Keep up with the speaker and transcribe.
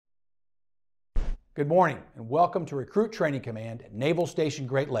Good morning and welcome to Recruit Training Command at Naval Station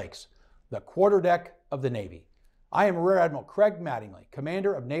Great Lakes, the quarterdeck of the Navy. I am Rear Admiral Craig Mattingly,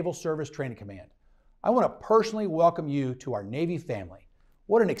 Commander of Naval Service Training Command. I want to personally welcome you to our Navy family.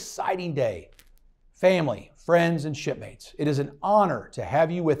 What an exciting day. Family, friends, and shipmates, it is an honor to have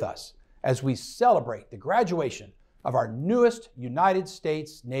you with us as we celebrate the graduation of our newest United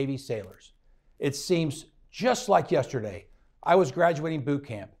States Navy sailors. It seems just like yesterday I was graduating boot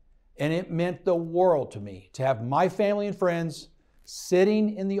camp, and it meant the world to me to have my family and friends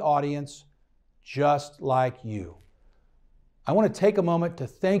sitting in the audience just like you. I want to take a moment to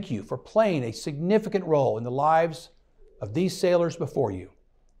thank you for playing a significant role in the lives of these sailors before you.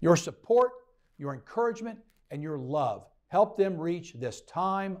 Your support, your encouragement, and your love helped them reach this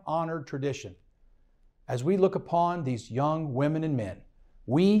time-honored tradition. As we look upon these young women and men,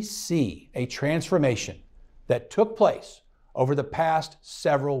 we see a transformation that took place over the past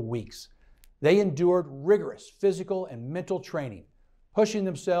several weeks. They endured rigorous physical and mental training, pushing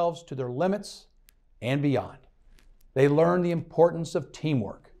themselves to their limits and beyond. They learned the importance of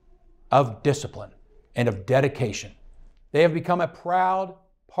teamwork, of discipline, and of dedication. They have become a proud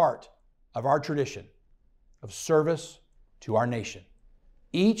part of our tradition of service to our nation.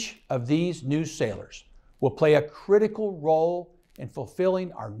 Each of these new sailors will play a critical role in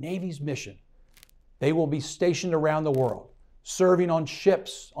fulfilling our Navy's mission. They will be stationed around the world, serving on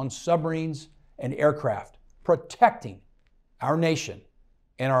ships, on submarines, and aircraft, protecting our nation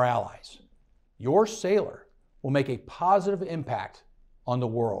and our allies. Your sailor will make a positive impact on the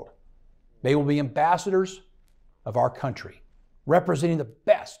world. They will be ambassadors of our country, representing the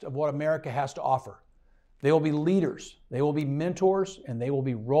best of what America has to offer. They will be leaders, they will be mentors, and they will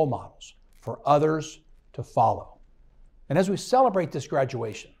be role models for others to follow. And as we celebrate this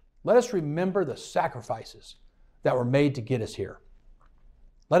graduation, let us remember the sacrifices that were made to get us here.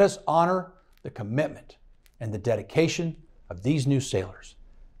 Let us honor the commitment and the dedication of these new sailors.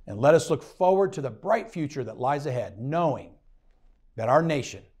 And let us look forward to the bright future that lies ahead, knowing that our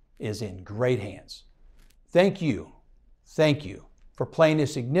nation is in great hands. Thank you for playing a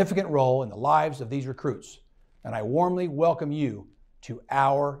significant role in the lives of these recruits. And I warmly welcome you to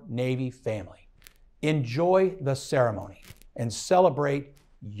our Navy family. Enjoy the ceremony and celebrate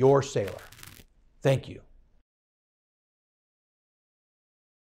your sailor. Thank you.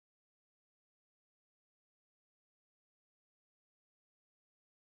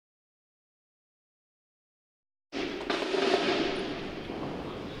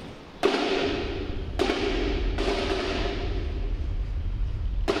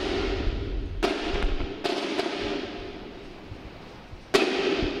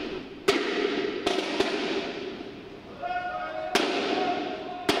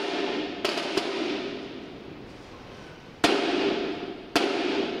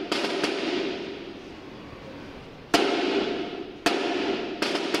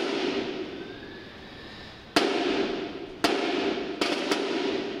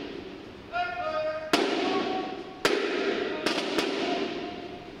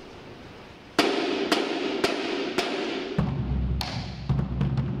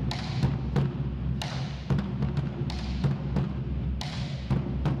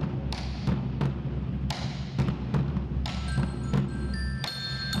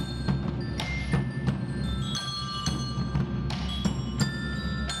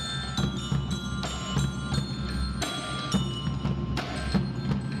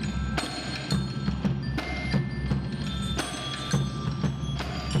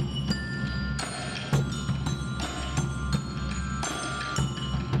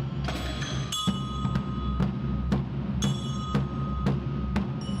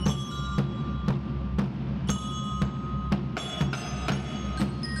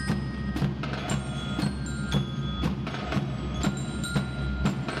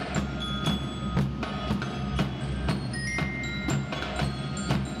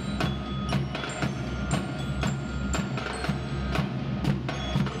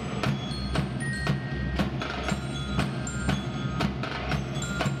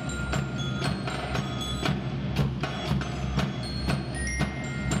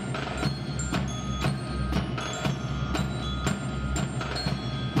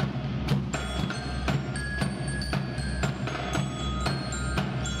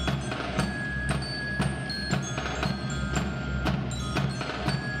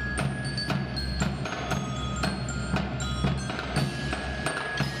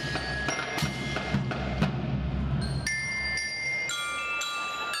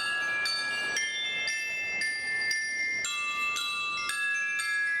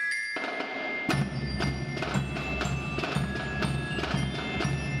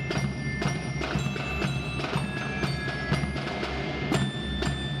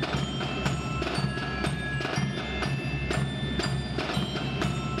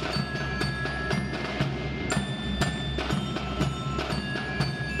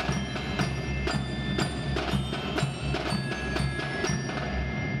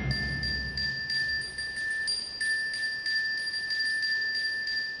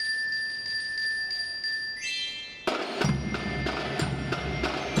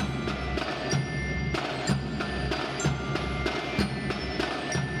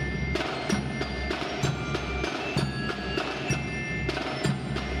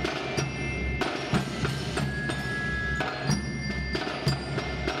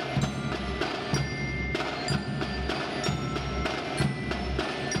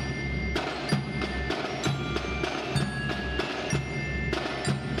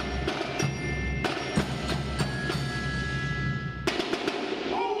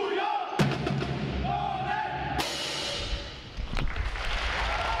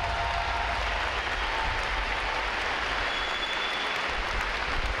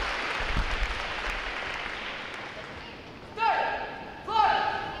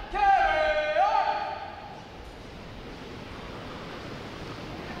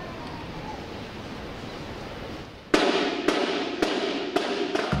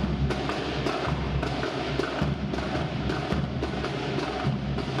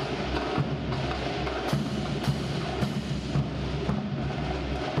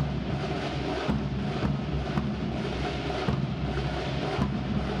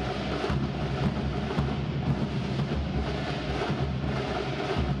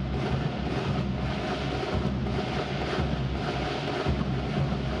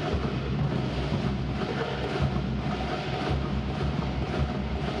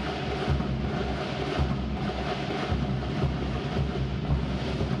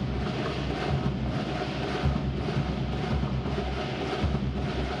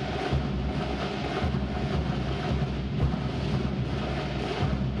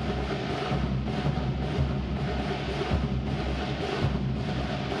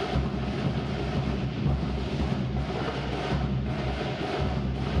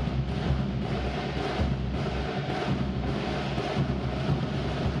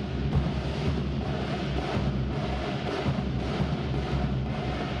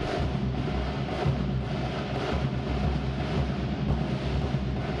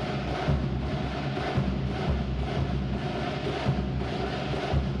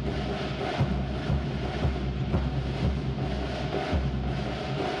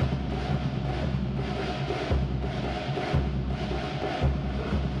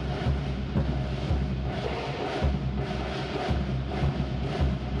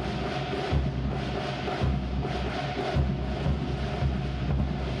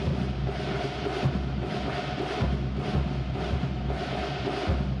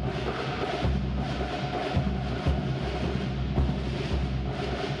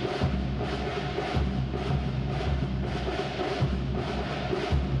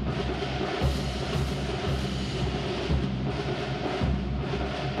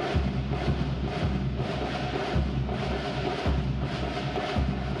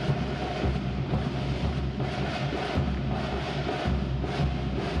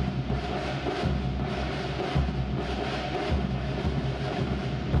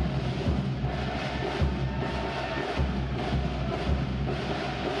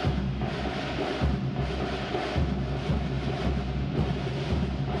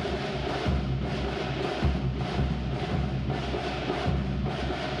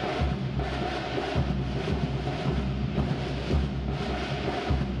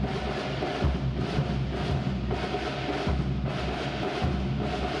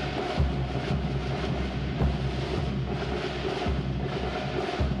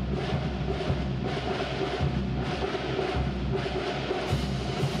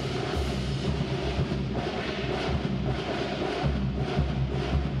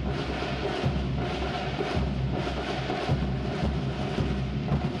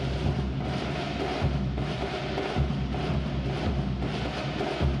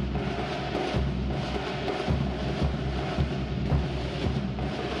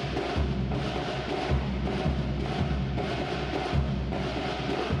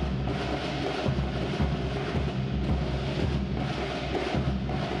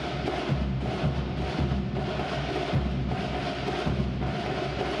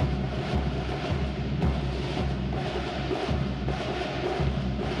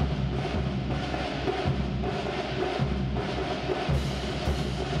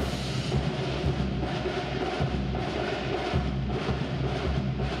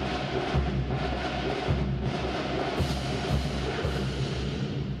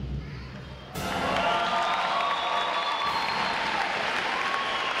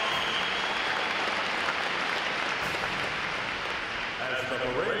 As the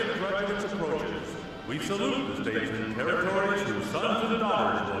parade of graduates approaches, we salute the states and territories whose sons and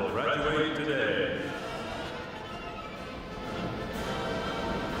daughters will graduate today.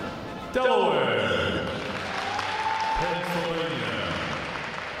 Delaware, Pennsylvania,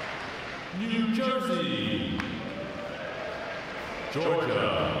 New Jersey,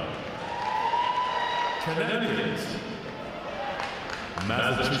 Georgia, Connecticut,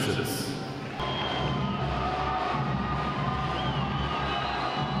 Massachusetts.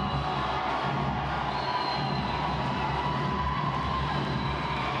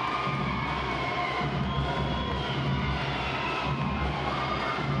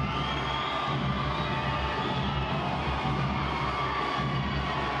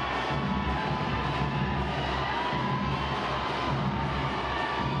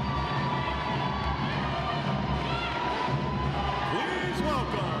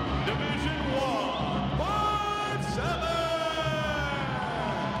 Welcome,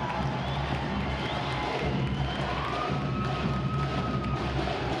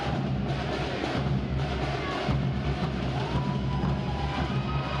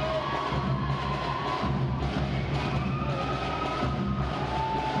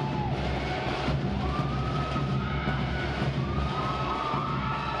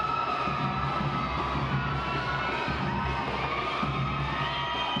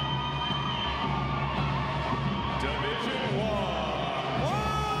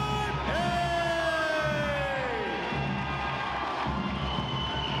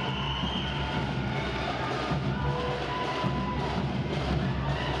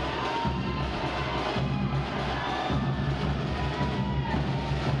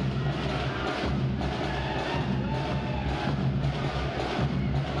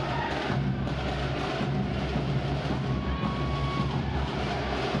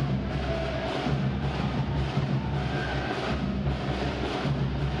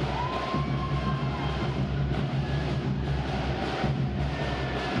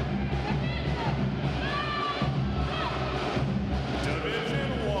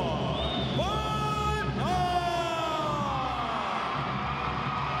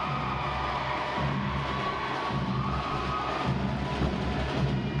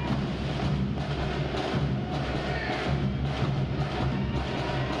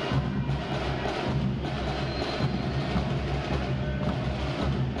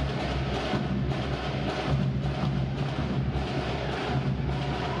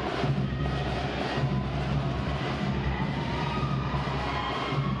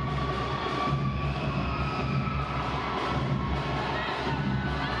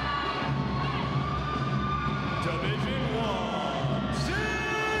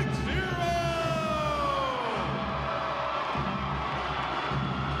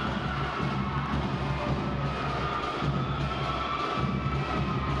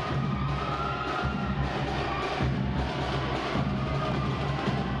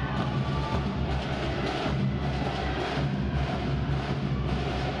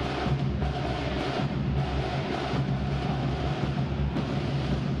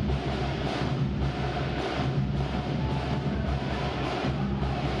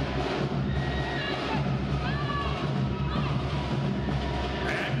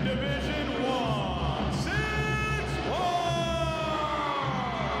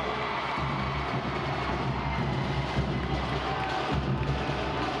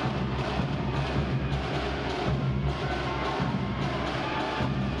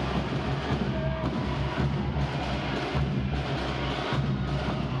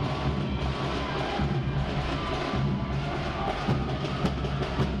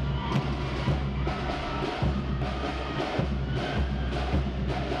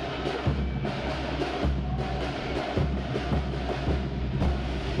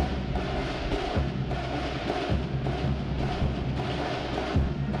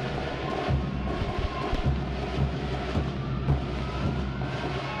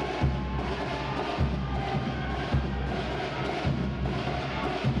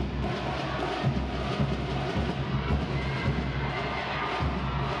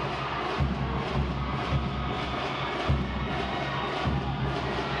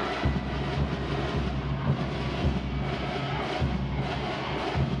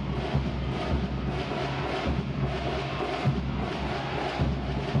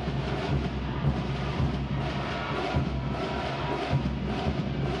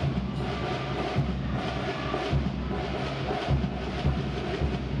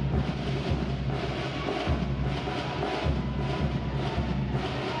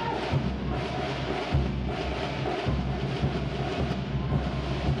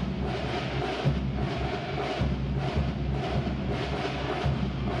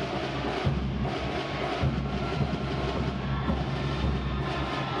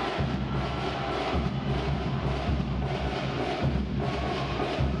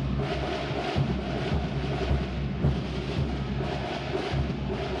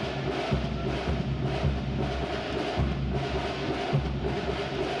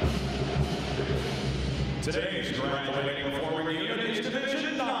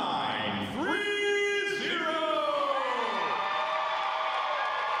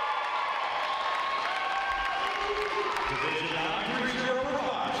 Division 930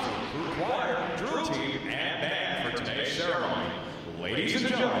 provides the recruit choir, drill team, and band for today's ceremony. Ladies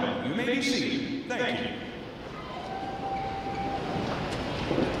and gentlemen, you may be seated. Thank you.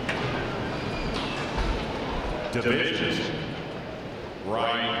 Divisions.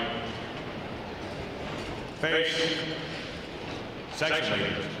 Right. Face. Section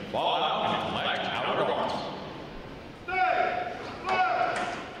leaders. Fall out and collect outer guards. Stay! Fire!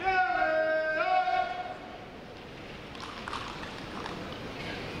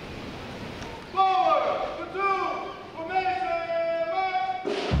 Forward! Platoon! Formation!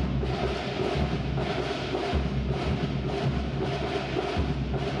 March!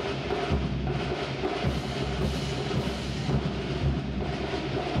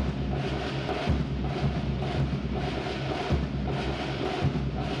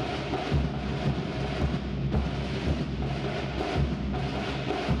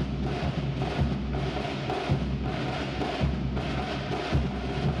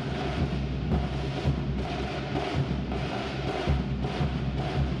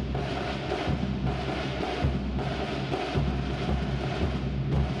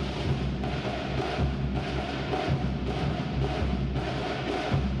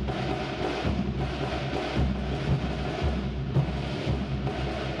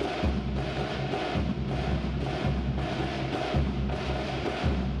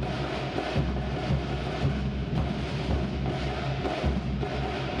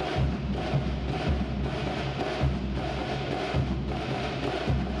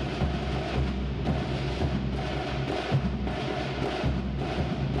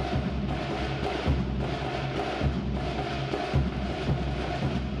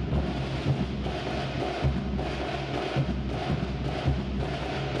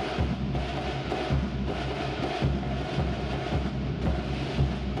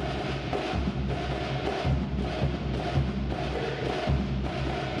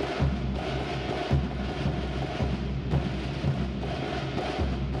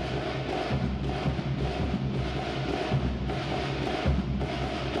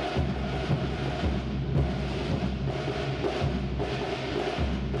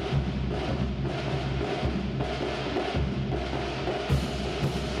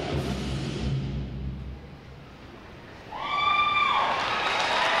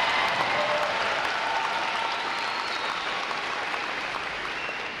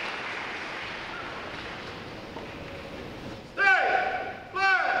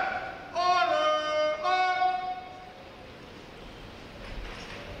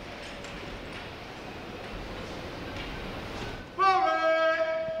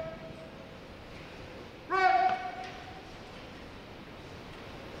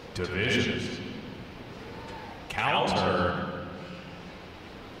 Divisions. Counter.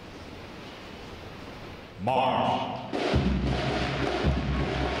 March.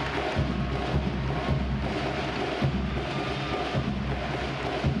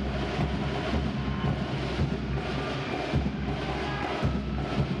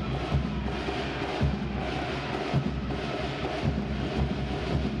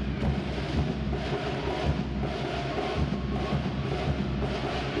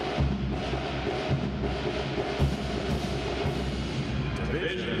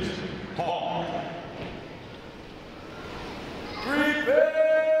 Divisions. Halt.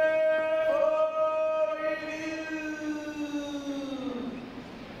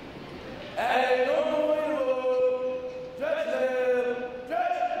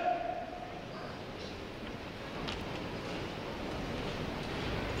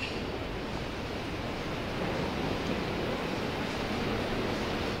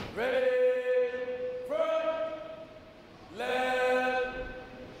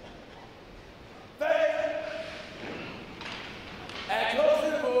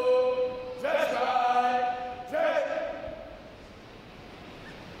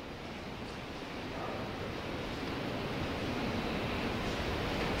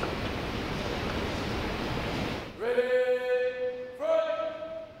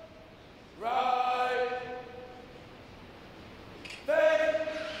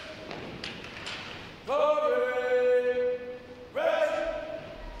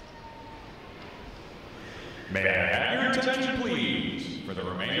 May I have your attention, please? For the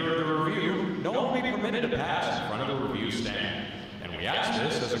remainder of the review, no one will be permitted to pass in front of the review stand. And we ask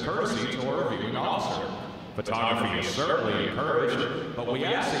this as a courtesy to our reviewing officer. Photography is certainly encouraged, but we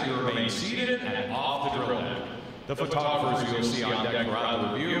ask that you remain seated and off the drill deck. The photographers you will see on deck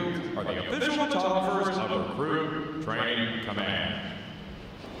throughout the review are the official photographers of Recruit Training Command.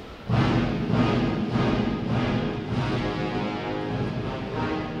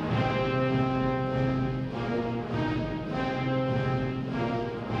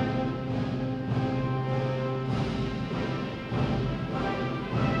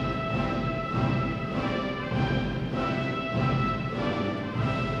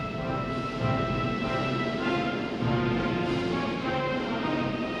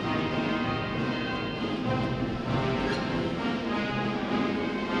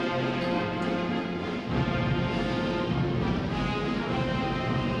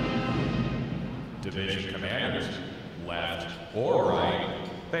 Division commanders, left or right,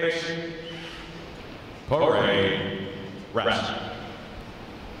 face, parade, rest.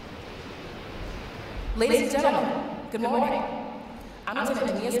 Ladies and gentlemen, good morning. I'm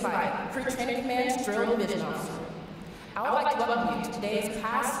Lieutenant Aeneas Biden, Recruit Training Command's Drill Division Officer. I would like to welcome you to today's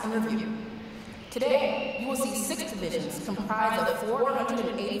Pass and Review. Today, you will see 6 divisions comprised of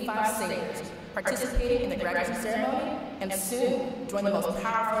 485 sailors participating in the graduation ceremony and soon join the most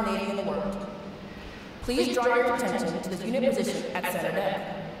powerful Navy in the world. Please draw your attention to the unit position at center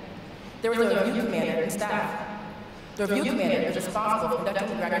deck. There is a review commander and staff. The review commander is responsible for conducting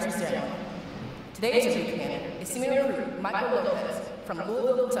the graduation ceremony. Today's review commander is senior recruit Michael Lopez from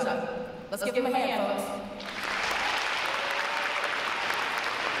Louisville, Kentucky. Let's give him a hand, folks.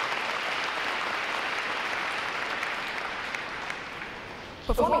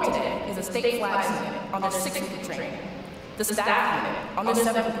 Performing today is a state flags unit on their 6th week of training, the staff unit on their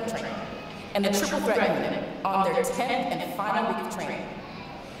 7th week of training, and the triple threat unit on their 10th and final week of training.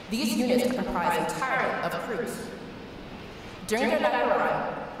 These units are comprised entirely of recruits. During their night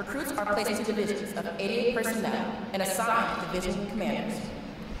ride, recruits are placed into divisions of 88 personnel and assigned division commanders.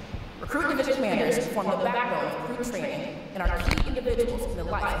 Recruit division commanders form the backbone of recruit training and are key individuals in the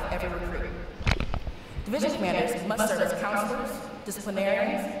life of every recruit. Division commanders must serve as counselors,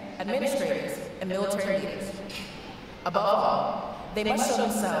 disciplinarians, administrators, and military leaders. Above all, they must show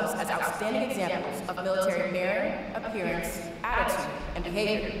themselves as outstanding examples of military merit, appearance, attitude, and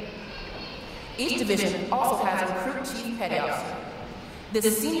behavior. Each division also has a recruit chief petty officer.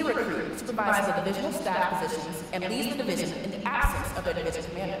 This senior recruit supervises the divisional staff positions and leads the division in the absence of their division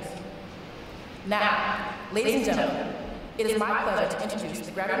commanders. Now, ladies and gentlemen, it is my pleasure to introduce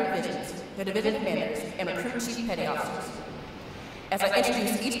the graduate divisions, their division commanders, and recruit chief petty officers. As I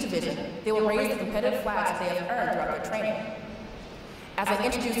introduce each division, they will raise the competitive flags they have earned throughout their training. As I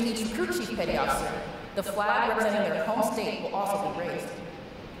introduce each recruit chief petty officer, the flag representing their home state will also be raised.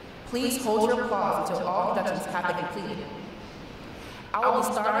 Please hold your applause until all inductions have been completed. I will be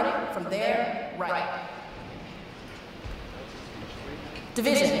starting from their right.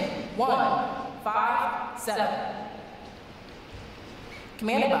 Division 157.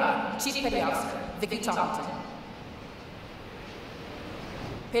 Commanded by Chief Petty Officer Vicki Talkington.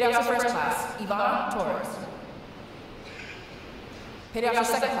 Petty Officer First Class Yvonne Torres. Petty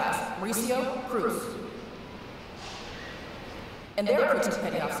Officer Second Class Mauricio Cruz. And their recruit Chief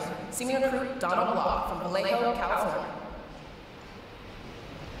Petty Officer, Senior Recruit Donald Block from Vallejo, California.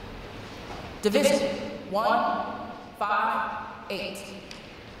 Division 158.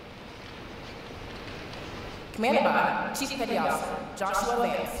 Commanded by Chief Petty Officer Joshua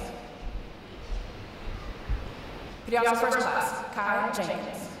Vance. Petty Officer First Class Kyle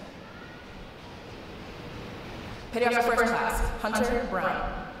Jenkins. Petty Officer First Class Hunter Brown.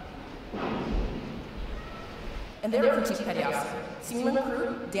 And their recruit Chief Petty Officer, Senior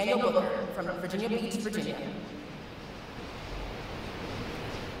Recruit Daniel Booker from Virginia Beach, Virginia.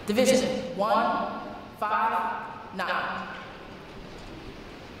 Division 159.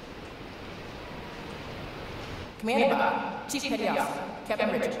 Commanded by Chief Petty Officer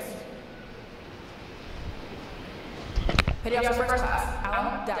Kevin Richards. Petty Officer First Class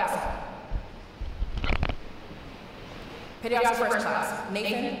Alan Dowson. Petty Officer First Class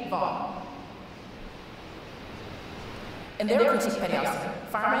Nathan Vaughn. And their recruit Chief Petty Officer,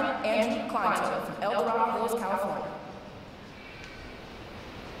 Fireman Andrew Kleinto from El Dorado Hills, California.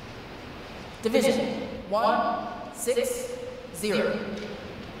 Division 160.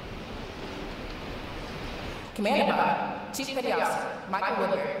 Commanded by Chief Petty Officer Michael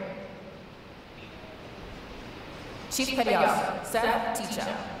Woodbury. Chief Petty Officer Seth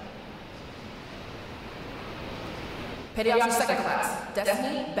Teachout. Petty Officer Second Class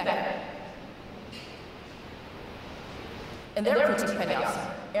Destiny Becker. And their recruit Chief Petty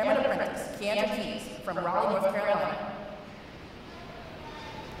Officer, Airman Apprentice Keandra Keys from Raleigh, North Carolina.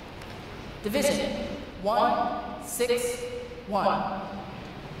 Division 161.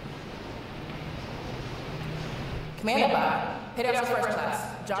 Commanded by Petty Officer First Class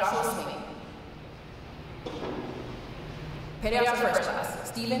Joshua Sweeney. Petty Officer First Class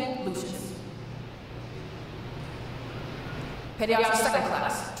Stephen Lucius. Petty Officer Second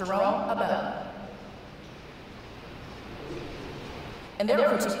Class Jerome Abel. And their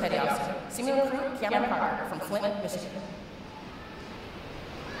recruit Chief Petty Officer, Senior Recruit Cameron Parker from Flint, Michigan.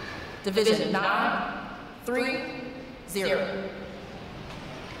 Division 930.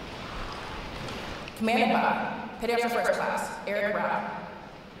 Commanded by Petty Officer First Class Eric Rao.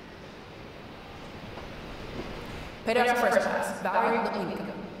 Petty Officer First Class Valerie Litwinka.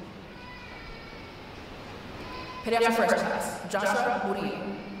 Petty Officer First Class Joshua Murillo.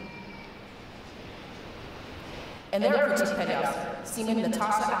 and their recruit chief petty officer, Seaman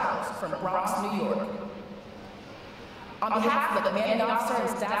Natasha Alves from Bronx, New York. On behalf of the commanding officer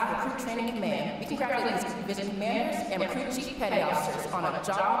and staff of Recruit Training Command, we congratulate these division commanders and recruit chief petty officers on a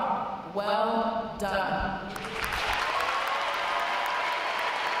job well done.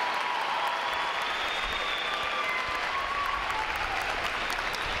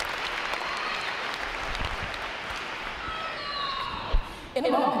 In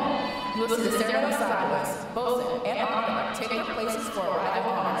a moment, you will see the ceremony sideways, bosun, and honor take their places for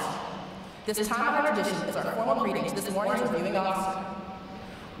arrival honors. This time-honored tradition is our formal greeting to this morning's reviewing officer.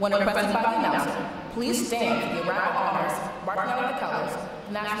 When requested by the announcer, please stand for the arrival honors, marking out the colors,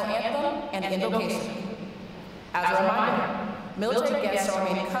 the national anthem, and the invocation. As a reminder, military guests shall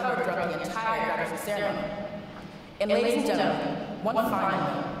remain covered throughout the entire graduation ceremony. And ladies and gentlemen, one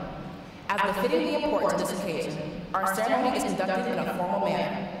final note. As befitting the importance of this occasion, our ceremony is conducted in a formal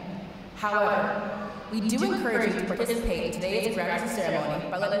manner. However, we do encourage you to participate in today's graduation ceremony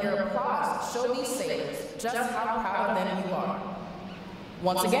by letting your applause show these sailors just how proud of them you are.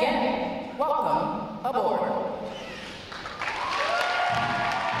 Once again, welcome aboard.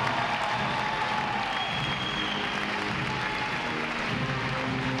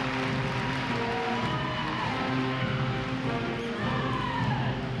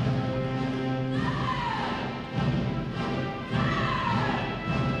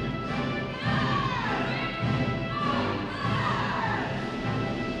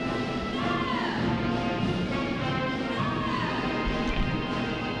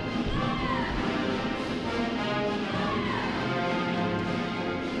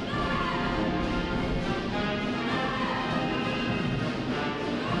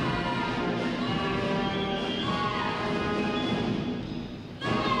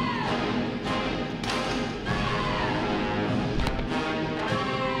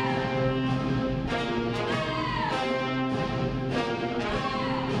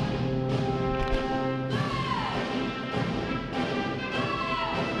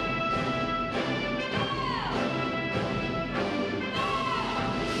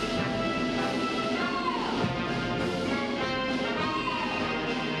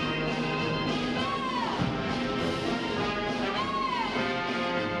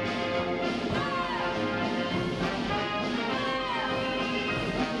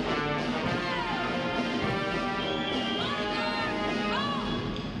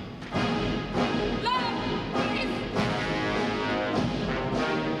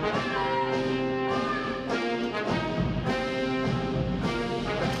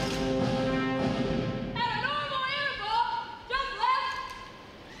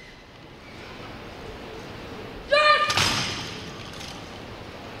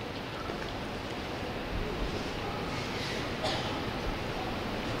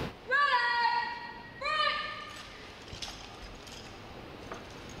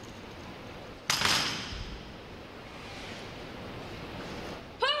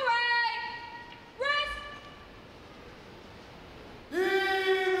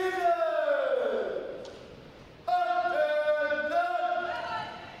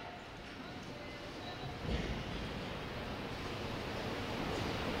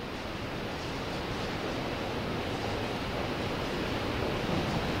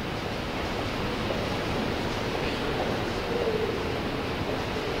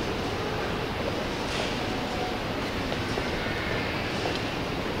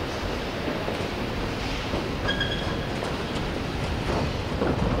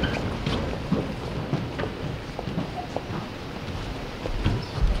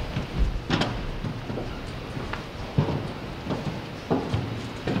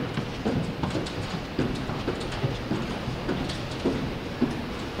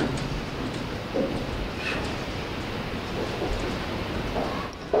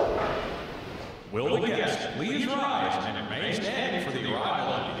 Will the guests please rise and remain standing for the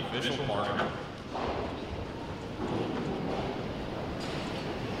arrival of the official party?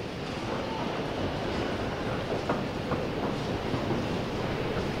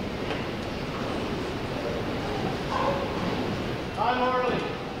 Time early.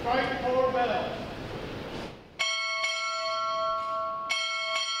 Strike 4 bells.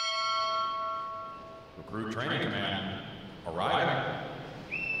 Recruit Training Command arriving.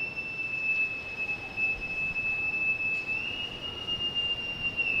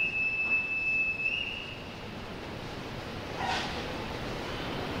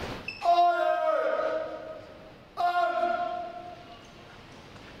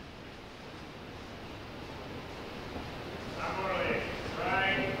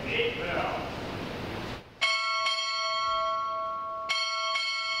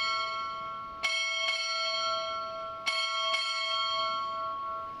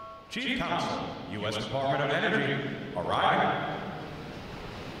 Chief Counsel, U.S. Department of Energy, arrive.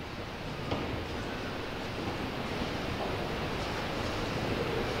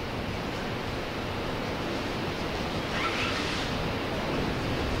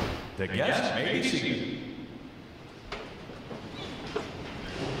 The guest may be seated.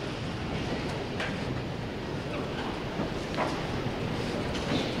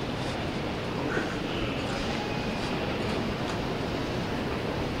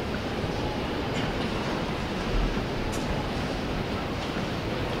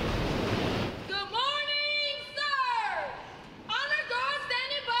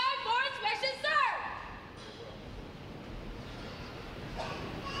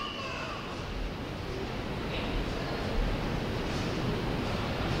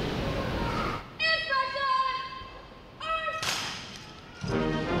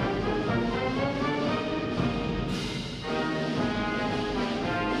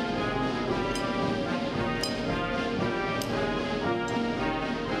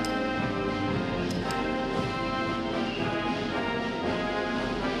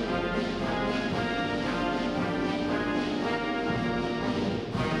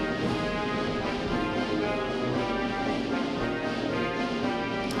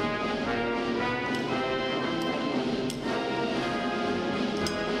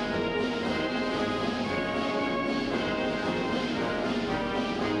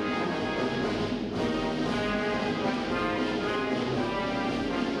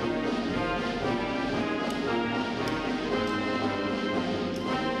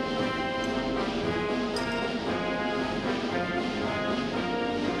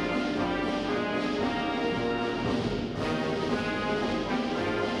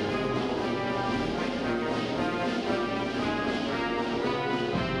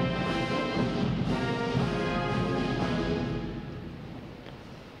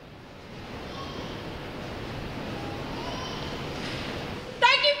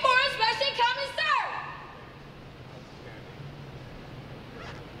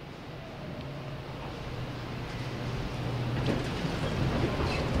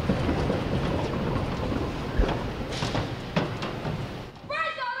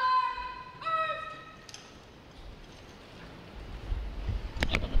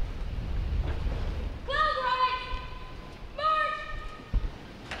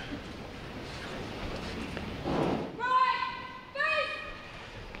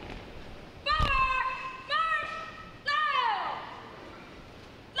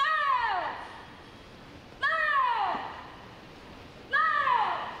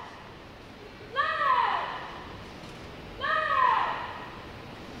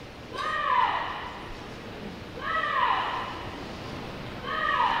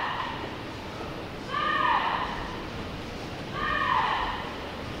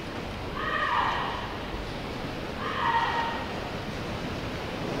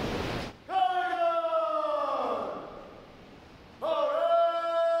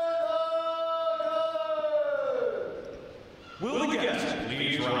 Will the guests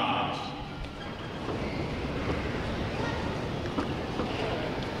please rise?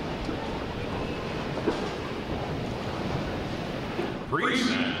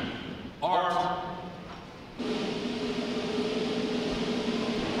 Present art.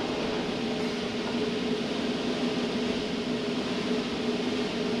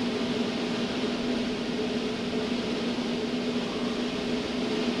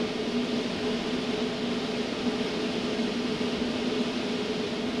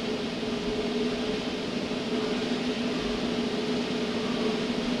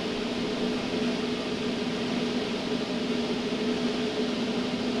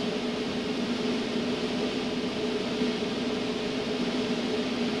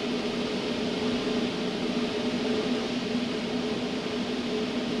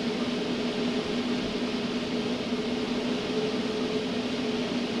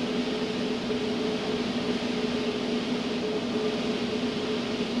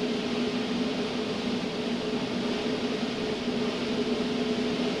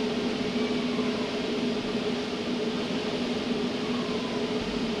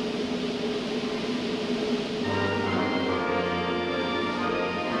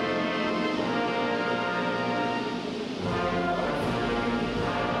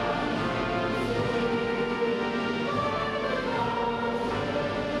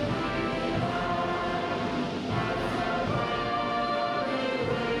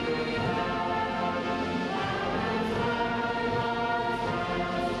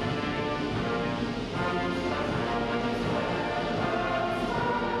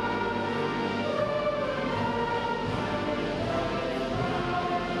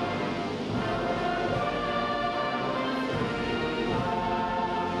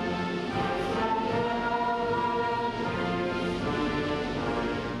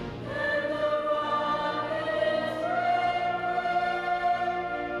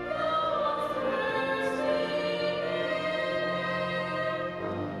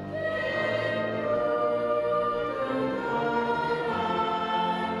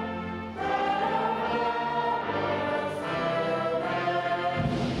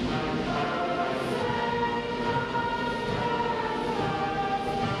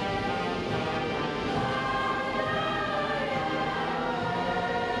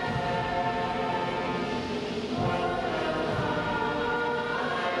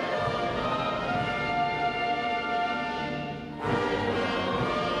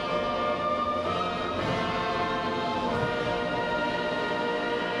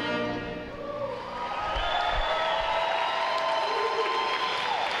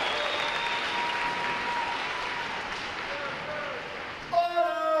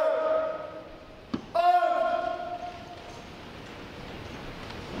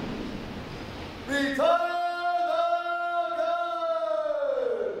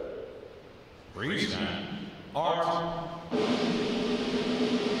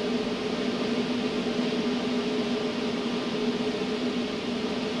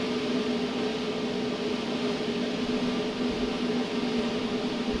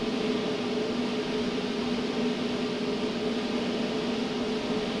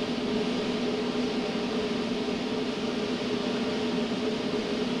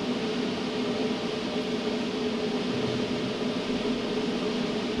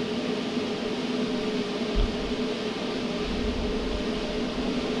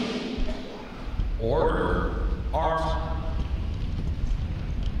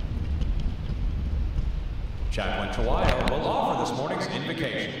 Chaplain Tawaya will offer this morning's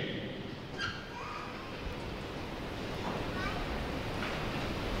invocation.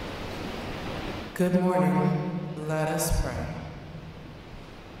 Good morning. Let us pray.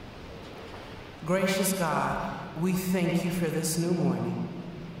 Gracious God, we thank you for this new morning.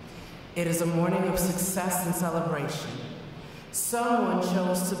 It is a morning of success and celebration. Someone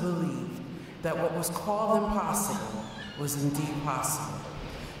chose to believe that what was called impossible was indeed possible.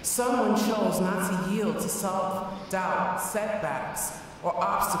 Someone chose not to yield to self-doubt, setbacks, or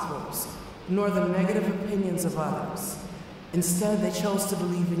obstacles, nor the negative opinions of others. Instead, they chose to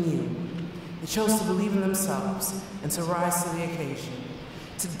believe in you. They chose to believe in themselves and to rise to the occasion.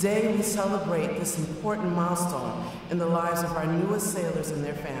 Today, we celebrate this important milestone in the lives of our newest sailors and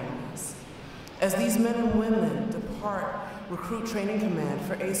their families. As these men and women depart Recruit Training Command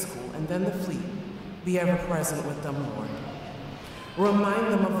for A School and then the fleet, be ever present with them, Lord.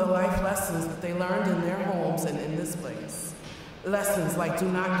 Remind them of the life lessons that they learned in their homes and in this place. Lessons like do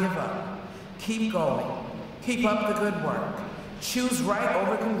not give up, keep going, keep up the good work, choose right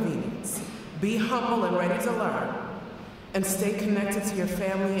over convenience, be humble and ready to learn, and stay connected to your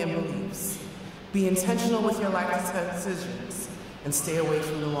family and beliefs. Be intentional with your life decisions and stay away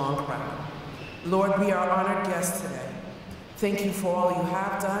from the wrong crowd. Lord, be our honored guest today. Thank you for all you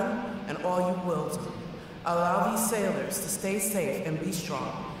have done and all you will do. Allow these sailors to stay safe and be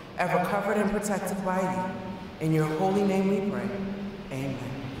strong, ever covered and protected by you. In your holy name we pray. Amen.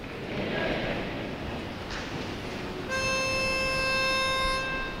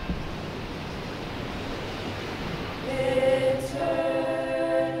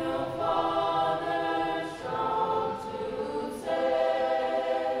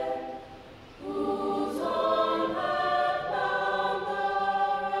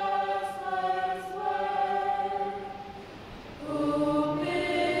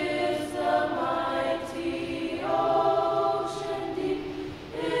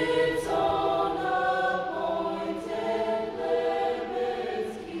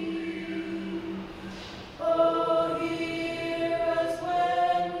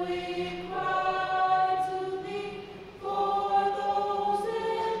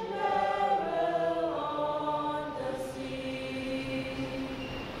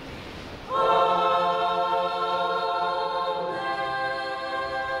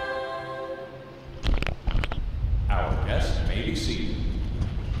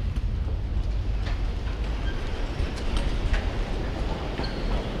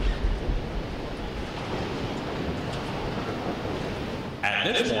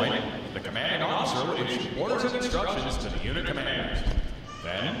 At this point, the commanding officer would issue orders and instructions to the unit commanders.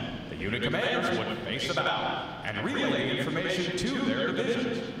 Then, the unit commanders would face the battle and relay information to their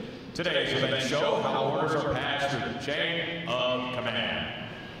divisions. Today's events show how orders are passed through the chain of command.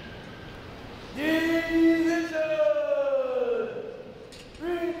 Division!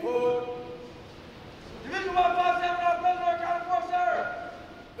 Report! Division 157 on Prisoner Accounted for, sir!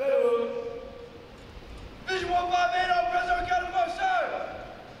 Very Division 158 on Prisoner Accounted for, sir!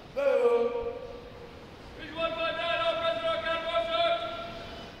 Very Division 159 on Prisoner Accounted for, sir!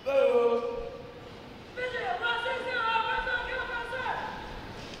 Very Division 160 on Prisoner Accounted for, sir!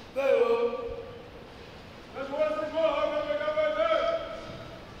 Very Division 164 on Prisoner Accounted for, sir!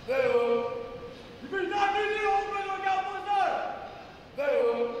 Very Division 9 on Prisoner Accounted for, sir!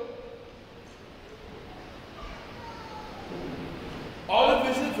 Very all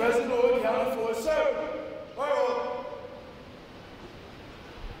divisions present or accounted for, sir.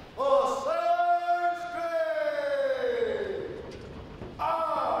 Search grade! I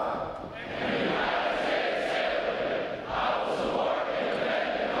am the United States sailor. I will support and defend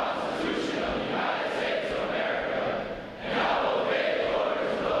the Constitution of the United States of America, and I will obey the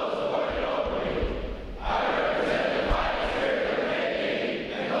orders of those appointed over me. I represent the fighting spirit of the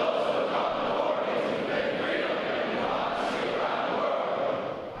Navy and those of the common authorities who make freedom and democracy around the world.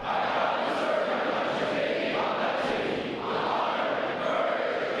 I proudly serve my country, taking on that city with honor,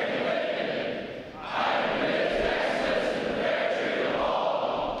 courage, and commitment. I am committed to excellence and the fair treatment of all.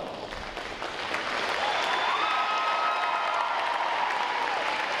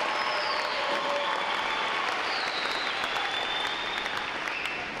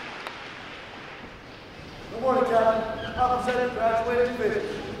 Good morning, Captain. I present the graduating division.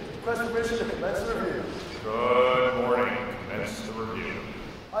 Request permission to commence the review. Good morning. Commence the review.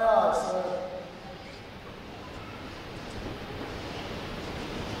 Aye, aye, sir.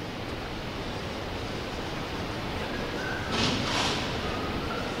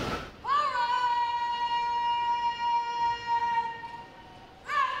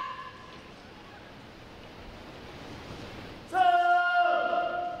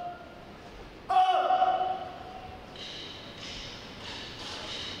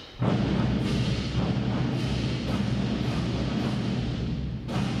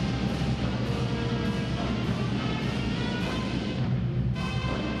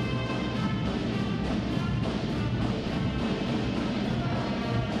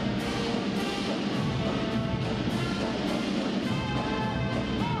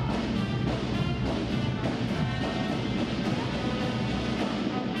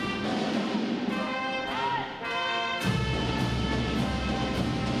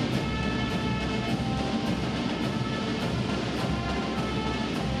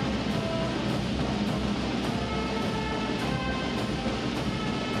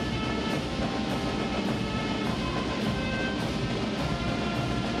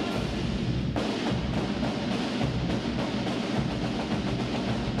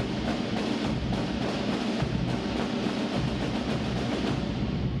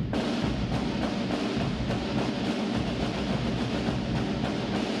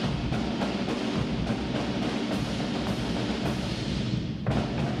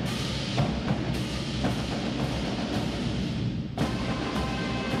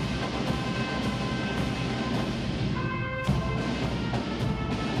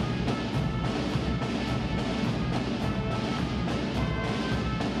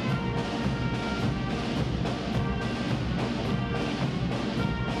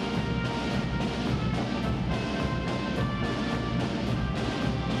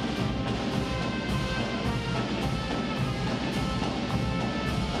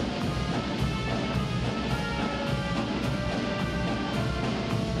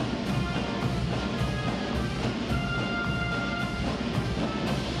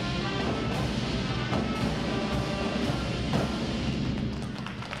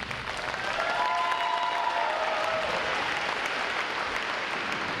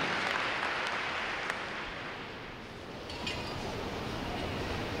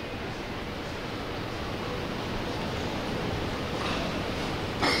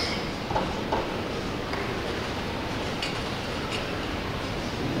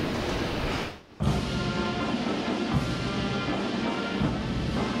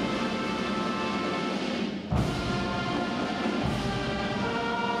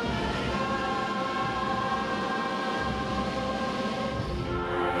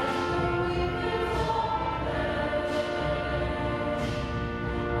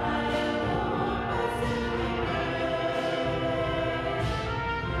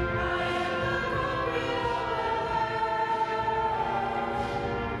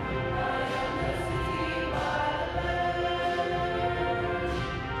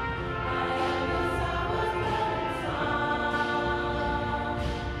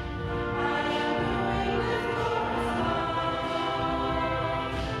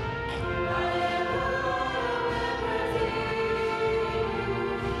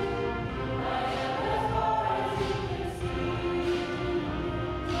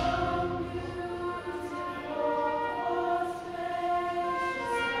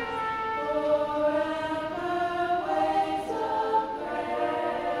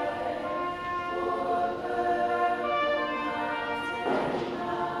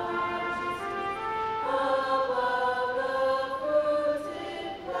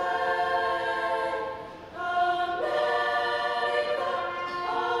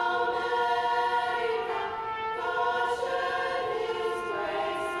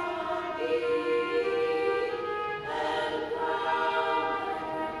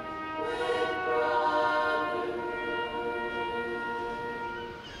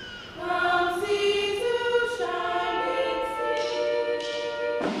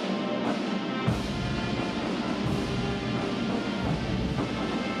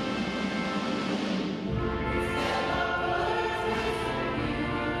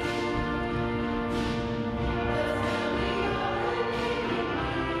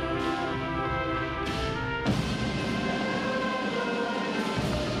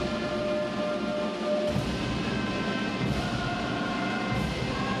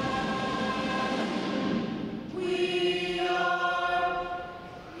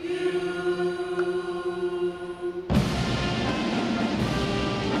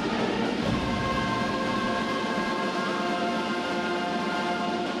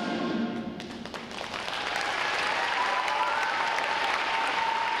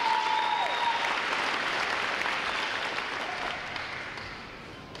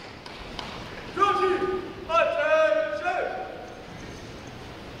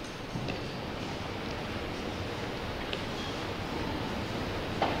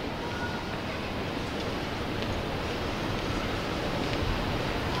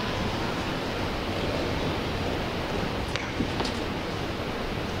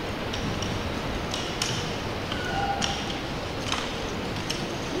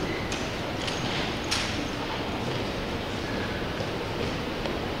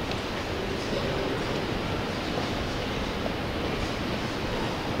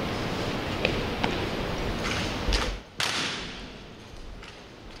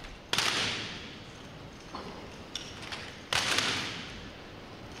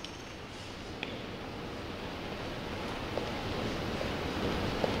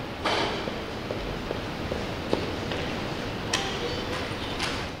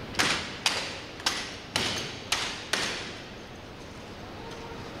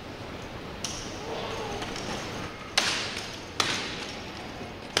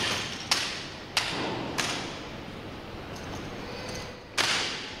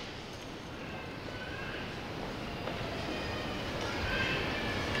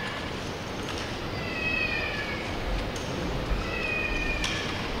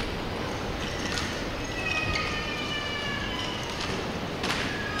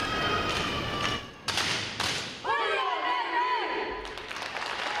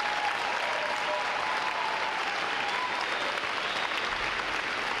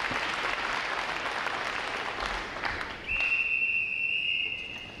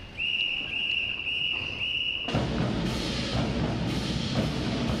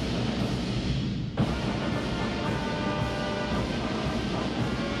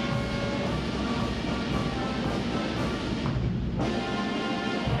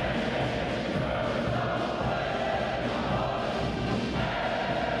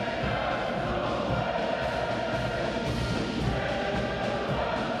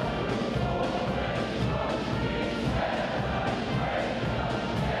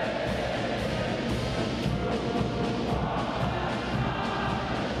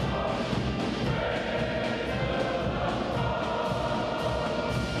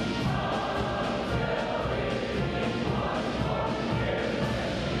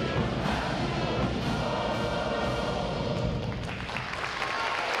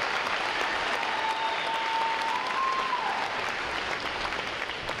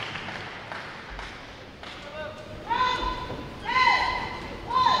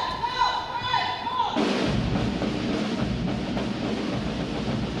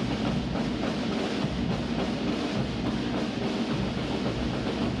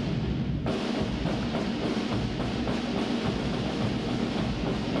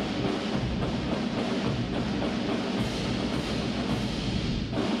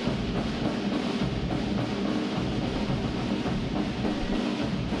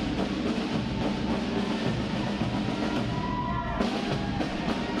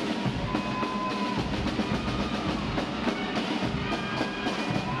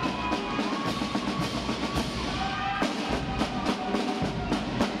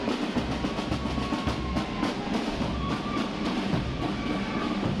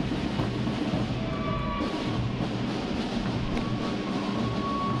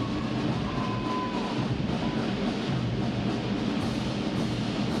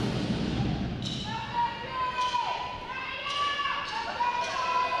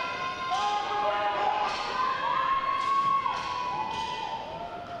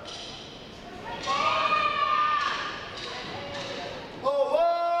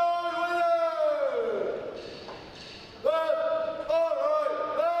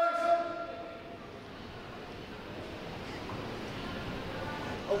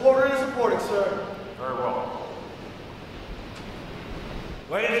 Order is reported, sir. Very well.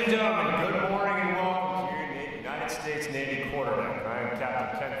 Ladies and gentlemen, good morning and welcome to your United States Navy quarterdeck. I am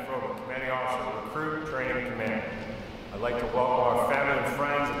Captain Ken Frobel, Commanding Officer of Recruit Training Command. I'd like to welcome our family and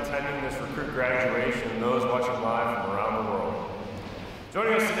friends attending this recruit graduation and those watching live from around the world.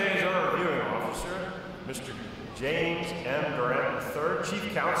 Joining us today is our reviewing officer, Mr. James M. Durant III,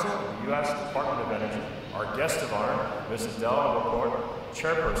 Chief Counsel of the U.S. Department of Energy. Our guest of honor, Ms. Adele Laporte,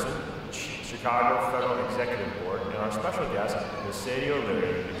 Chairperson, Chicago Federal Executive Board, and our special guest, Ms. Sadie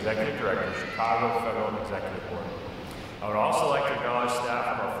O'Leary, Executive Director, Chicago Federal Executive Board. I would also like to acknowledge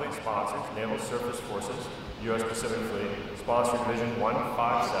staff of our fleet sponsors, Naval Surface Forces, U.S. Pacific Fleet, Sponsor Division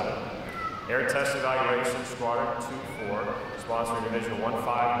 157, Air Test Evaluation Squadron 24, Sponsor Division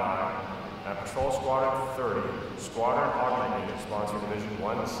 159, and Patrol Squadron 30, Squadron Augment Unit, Sponsor Division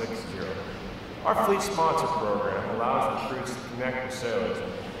 160. Our fleet sponsor program allows recruits to connect with sailors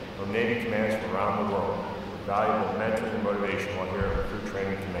from Navy commands from around the world with valuable mentoring and motivation while here at Recruit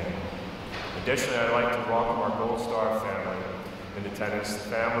Training Command. Additionally, I'd like to welcome our Gold Star family in attendance,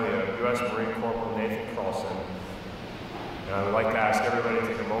 the family of U.S. Marine Corporal Nathan Carlson. And I would like to ask everybody to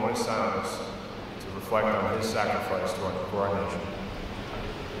take a moment of silence to reflect on his sacrifice to our nation.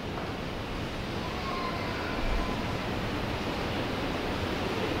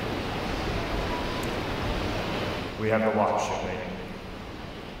 We have the watch, shipmate.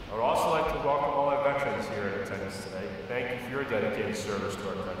 I would also like to welcome all our veterans here in attendance today. Thank you for your dedicated service to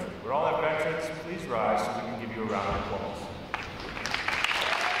our country. Would all our veterans please rise so we can give you a round of applause.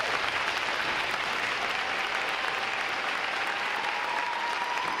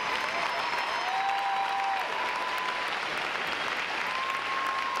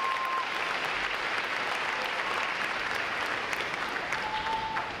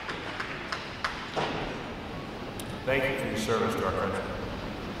 Thank you for your service to our country.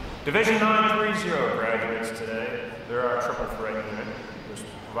 Division 930 graduates today. They're our triple threat unit, which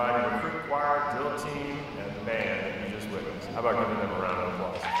provided a recruit choir, drill team, and the band that you just witnessed. How about giving them a round of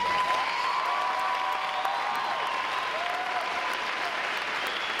applause?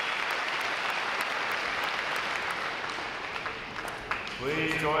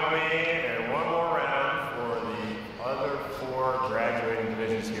 Please join me in one more round for the other 4 graduating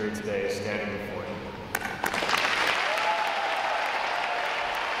divisions here today standing before you.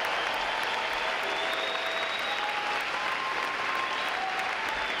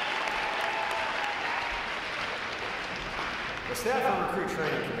 The staff of Recruit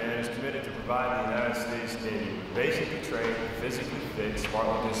Training Command is committed to providing the United States Navy with basically trained, physically fit,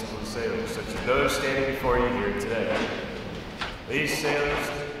 smartly disciplined sailors, such as those standing before you here today. These sailors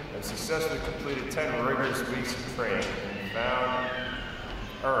have successfully completed 10 rigorous weeks of training and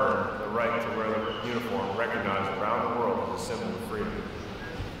earned the right to wear the uniform recognized around the world as a symbol of freedom.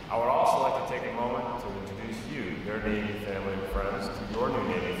 I would also like to take a moment to introduce you, their Navy family and friends, to your new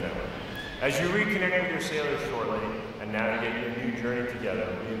Navy family. As you reconnect with your sailors shortly and navigate your new journey together,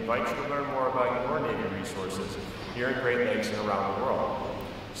 we invite you to learn more about your Navy resources here in Great Lakes and around the world.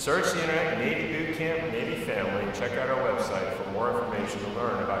 Search the internet, Navy Boot Camp, Navy Family, and check out our website for more information to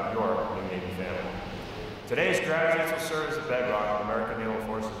learn about your new Navy family. Today's graduates will serve as a bedrock of American naval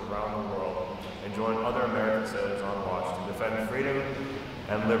forces around the world and join other American sailors on watch to defend freedom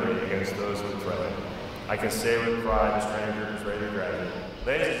and liberty against those who threaten. I can say with pride, this training group is ready to graduate.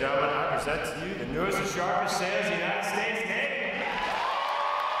 Ladies and gentlemen, I present to you the newest and sharpest sailors of the United States Navy.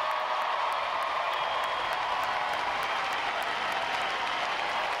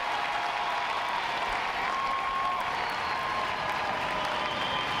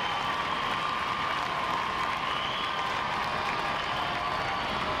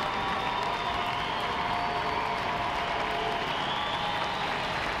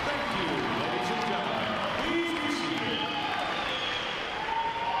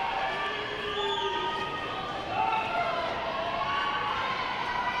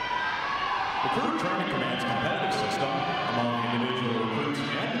 Recruit Training Command's competitive system among individual recruits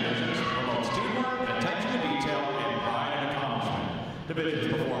and divisions promotes teamwork, attention to detail, and pride and accomplishment.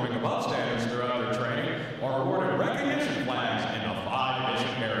 Divisions performing above standards throughout their training are awarded recognition flags in the 5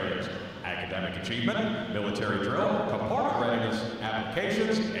 mission areas: academic achievement, military drill, component readiness,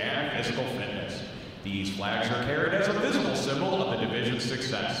 applications, and physical fitness. These flags are carried as a visible symbol of the division's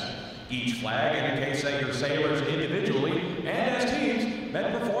success. Each flag indicates that your sailors individually and as teams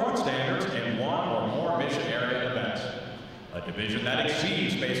met performance standards in one or more mission area events. A division that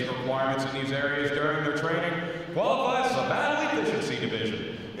exceeds basic requirements in these areas during their training qualifies as a Battle Efficiency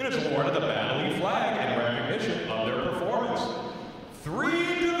Division and is awarded the Battle E flag in recognition of their performance. 3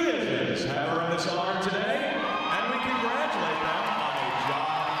 divisions have earned this honor today, and we congratulate them on a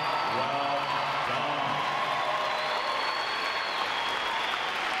job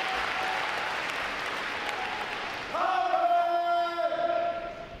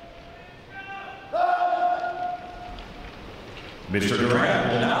Mr.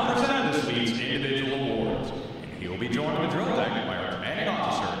 Durant will now present this week's individual awards, and he will be joined on the drill deck by our commanding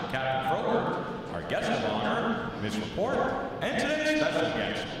officer, Captain Frober, our guest of honor, Ms. Report, and today's special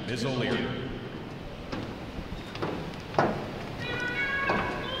guest, Ms. O'Leary.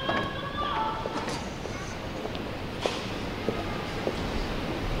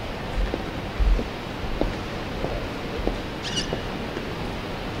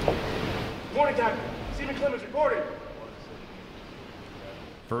 Good morning, Captain. Seaman Clemens reporting.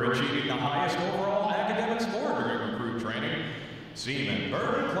 For achieving the highest overall academic score during recruit training, Seaman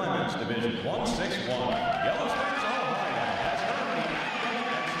Burton Clemens, Division 161, Yellow Springs, Ohio, has earned the Academic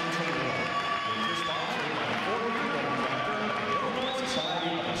Excellence Award, which is sponsored by the 40-year-old chapter of the Illinois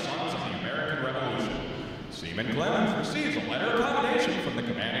Society of the Sons of the American Revolution. Seaman Clemens receives a letter of commendation from the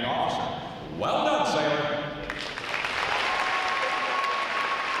commanding officer. Well done, sailor.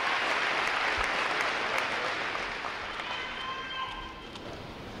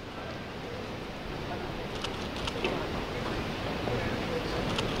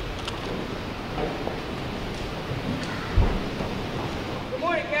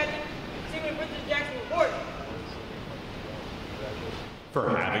 For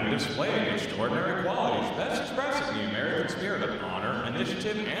having displayed extraordinary qualities best expressing the American spirit of honor,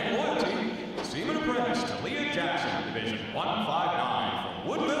 initiative, and loyalty, Seaman Apprentice Talia Jackson, Division 159 from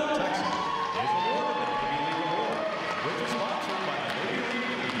Woodville, Texas, is awarded the Navy League Award, which is sponsored by the Navy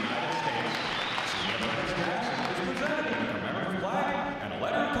League of the United States. Seaman Apprentice Jackson is presented with a commemorative flag and a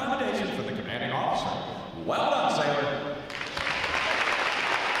letter of commendation from the commanding officer. Well done, sailor.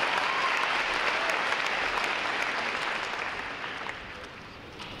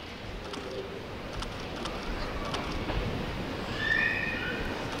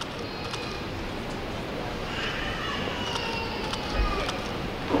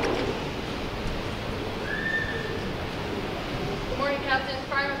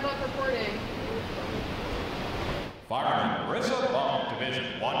 Fireman Marissa Bump, Division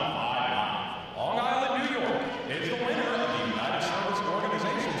 159 from Long Island, New York, is the winner of the United Service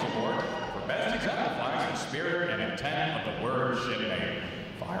Organizations Award for best exemplifying the spirit and intent of the word shipmate.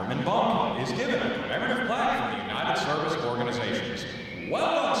 Fireman Bump is given a commemorative plaque from the United Service Organizations.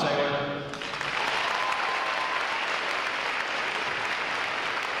 Well done, sailor.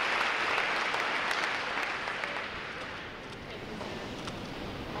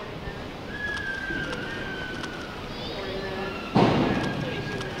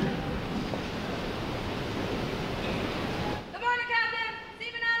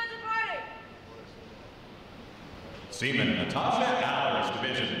 Seaman Natasha Allers,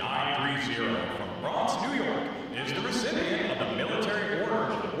 Division 930 from Bronx, New York, is the recipient of the Military Order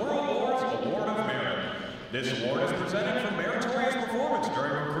of the World Wars Award of Merit. This award is presented for meritorious performance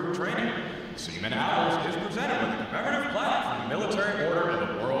during recruit training. Seaman Allers is presented with a commemorative plaque from the Military Order of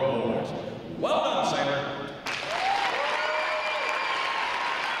the World Wars. Well done, sailor.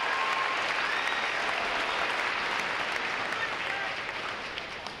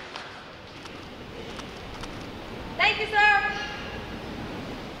 Thank you, sir.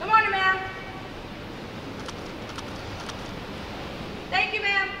 Good morning, ma'am. Thank you,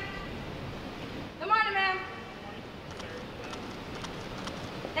 ma'am. Good morning, ma'am.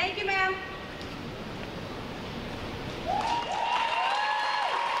 Thank you, ma'am.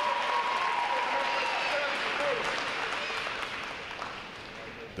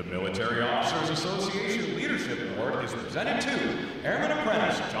 The Military Officers Association Leadership Award is presented to Airman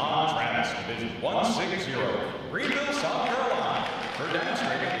Apprentice John Travis, Division 160, from Greenville, South Carolina, for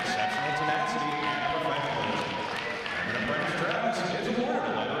demonstrating exceptional tenacity and professionalism. Airman Apprentice Travis is awarded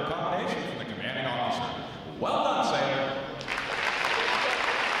a letter of commendation from the commanding officer. Well done, sailor.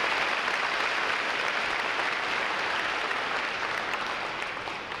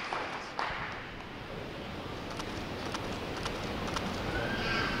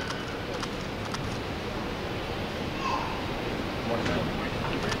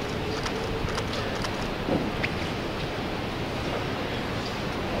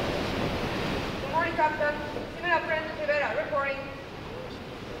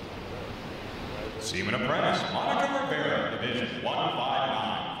 Seaman Apprentice Monica Rivera, Division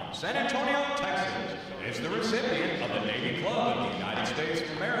 159 from San Antonio, Texas, is the recipient of the Navy Club of the United States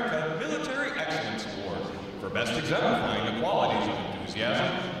of America Military Excellence Award for best exemplifying the qualities of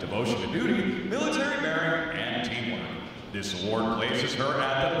enthusiasm, devotion to duty, military bearing, and teamwork. This award places her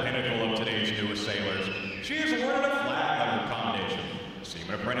at the pinnacle of today's newest sailors. She is awarded a flag letter of commendation.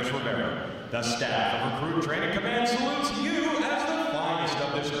 Seaman Apprentice Rivera, the staff of Recruit Training Command salutes you as the finest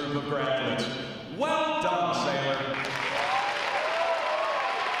of this group of graduates. Well done, sailor.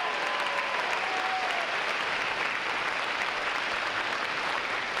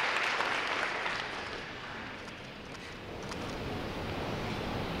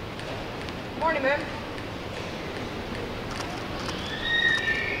 morning, men.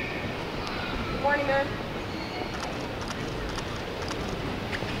 Good morning, men.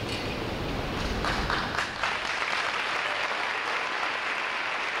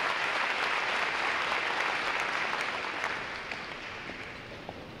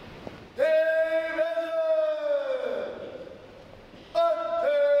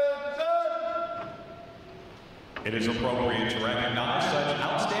 It is appropriate to recognize such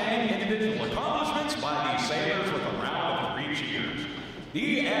outstanding individual accomplishments by these sailors with a round of 3 cheers.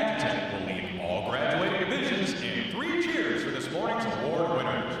 The adjutant will lead all graduating divisions in 3 cheers for this morning's award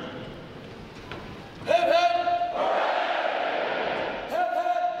winners. Hip hip! Hooray! Hip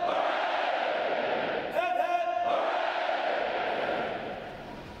hip! Hooray! Hip hip!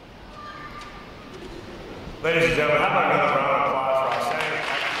 Hooray! Ladies and gentlemen, how about another round of applause for our senators?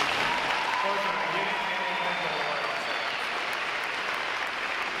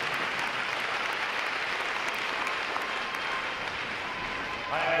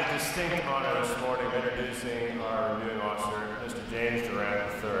 I have the distinct honor this morning of introducing our reviewing officer, Mr. James Durant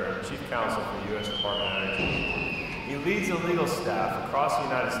III, Chief Counsel for the U.S. Department of Energy. He leads the legal staff across the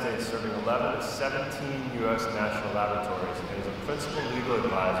United States, serving 11 of 17 U.S. national laboratories, and is a principal legal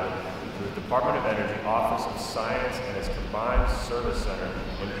advisor to the Department of Energy Office of Science and its Combined Service Center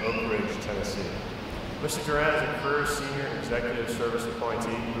in Oak Ridge, Tennessee. Mr. Durant is a career senior executive service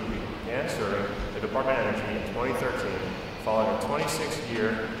appointee who began serving the Department of Energy in 2013, following a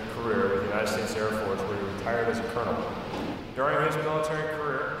 26-year career with the United States Air Force, where he retired as a colonel. During his military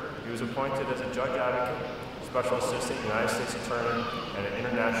career, he was appointed as a judge advocate, special assistant United States attorney, and an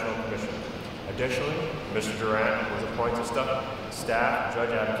international commissioner. Additionally, Mr. Durant was appointed staff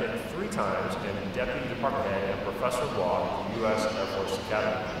judge advocate 3 times and deputy department head and professor of law at the U.S. Air Force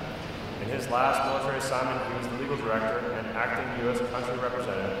Academy. In his last military assignment, he was the legal director and acting U.S. country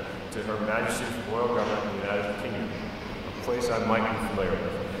representative to Her Majesty's Royal Government of the United Kingdom, a place I might be familiar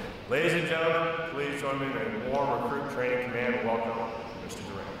with. Ladies and gentlemen, please join me in a warm recruit training command welcome, Mr.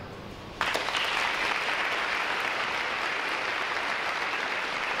 Durant.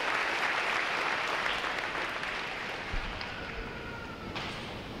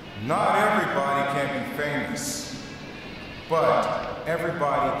 Not everybody can be famous, but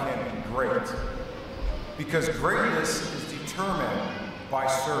everybody can be great. Because greatness is determined by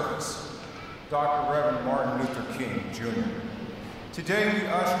service. Dr. Reverend Martin Luther King, Jr. Today we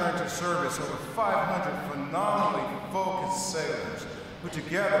usher into service over 500 phenomenally focused sailors who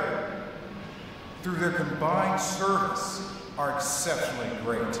together, through their combined service, are exceptionally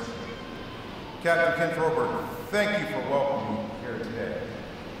great. Captain Ken Froberg, thank you for welcoming me here today.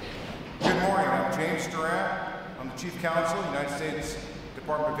 Good morning, I'm James Durant. I'm the Chief Counsel, United States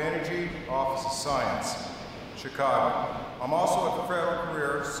Department of Energy, Office of Science, Chicago. I'm also a Federal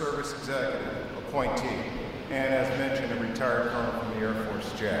Career Service Executive appointee, and as mentioned, a retired colonel from the Air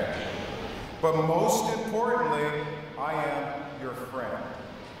Force JAG. But most importantly, I am your friend.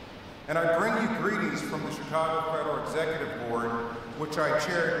 And I bring you greetings from the Chicago Federal Executive Board, which I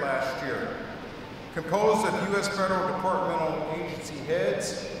chaired last year. Composed of U.S. federal departmental agency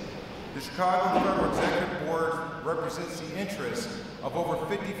heads, the Chicago Federal Executive Board represents the interests of over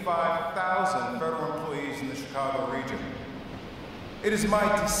 55,000 federal employees in the Chicago region. It is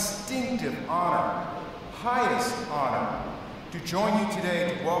my distinctive honor, highest honor, to join you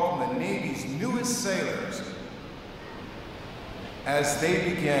today to welcome the Navy's newest sailors as they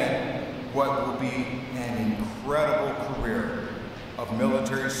begin what will be an incredible career of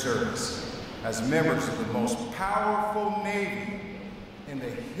military service as members of the most powerful Navy in the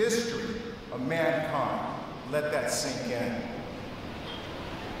history of mankind. Let that sink in.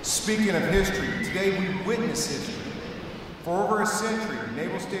 Speaking of history, today we witness history. For over a century,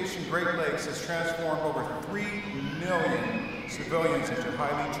 Naval Station Great Lakes has transformed over 3 million civilians into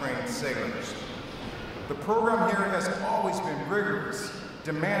highly trained sailors. The program here has always been rigorous,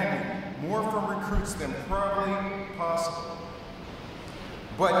 demanding more from recruits than probably possible.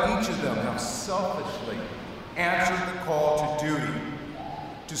 But each of them have selfishly answered the call to duty,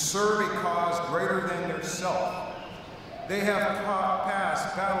 to serve a cause greater than their self. They have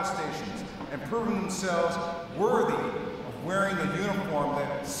passed battle stations and proven themselves worthy of wearing the uniform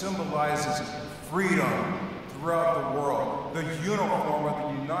that symbolizes freedom throughout the world, the uniform of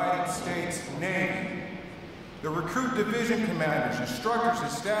the United States Navy. The recruit division commanders, instructors,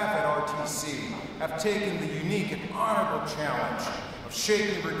 and staff at RTC have taken the unique and honorable challenge of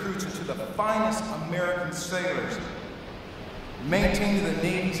shaping recruits into the finest American sailors, maintaining the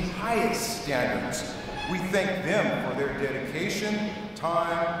Navy's highest standards. We thank them for their dedication,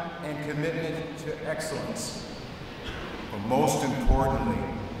 time, and commitment to excellence. But most importantly,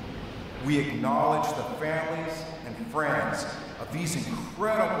 We acknowledge the families and friends of these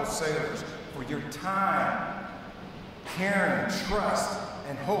incredible sailors for your time, care, and trust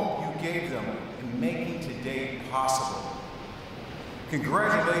and hope you gave them in making today possible.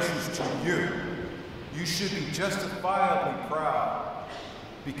 Congratulations to you. You should be justifiably proud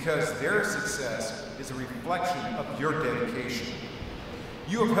because their success is a reflection of your dedication.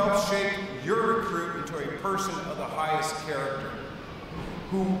 You have helped shape your recruit into a person of the highest character,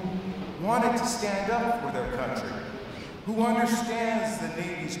 who wanted to stand up for their country, who understands the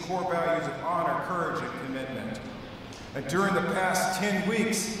Navy's core values of honor, courage, and commitment. And during the past 10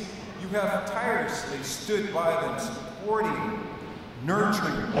 weeks, you have tirelessly stood by them, supporting,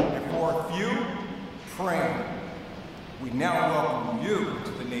 nurturing, and for a few, praying. We now welcome you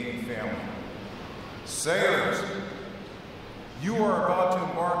to the Navy family. Sailors, you are about to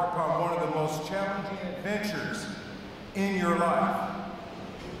embark upon one of the most challenging adventures in your life.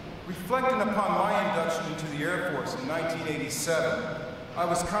 Reflecting upon my induction into the Air Force in 1987, I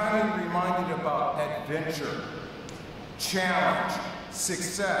was kindly reminded about adventure, challenge,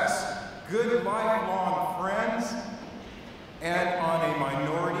 success, good lifelong friends, and on a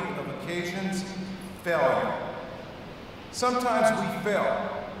minority of occasions, failure. Sometimes we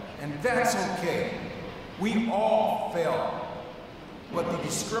fail, and that's okay. We all fail. But the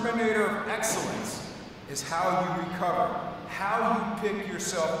discriminator of excellence is how you recover, how you pick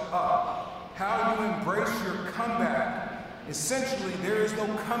yourself up, how you embrace your comeback. Essentially, there is no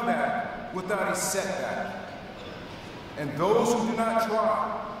comeback without a setback. And those who do not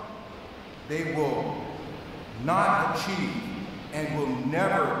try, they will not achieve and will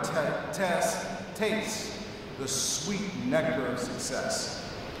never taste the sweet nectar of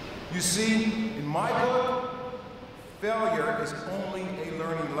success. You see, in my book, failure is only a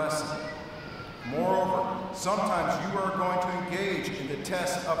learning lesson. Moreover, sometimes you are going to engage in the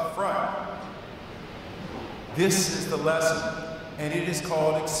test up front. This is the lesson, and it is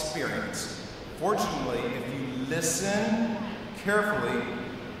called experience. Fortunately, if you listen carefully,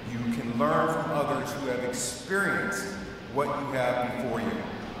 you can learn from others who have experienced what you have before you.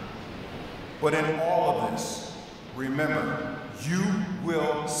 But in all of this, remember, you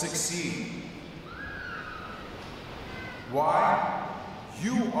will succeed. Why?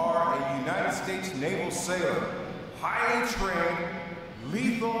 You are a United States Naval sailor, highly trained,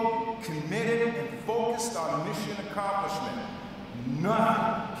 lethal, committed, and focused on mission accomplishment.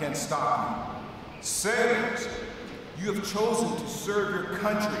 Nothing can stop you. Sailors, you have chosen to serve your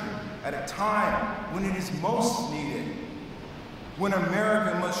country at a time when it is most needed, when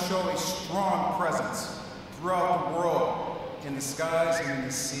America must show a strong presence throughout the world, in the skies and in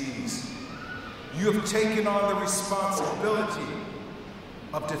the seas. You have taken on the responsibility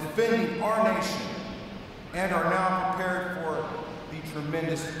of defending our nation and are now prepared for the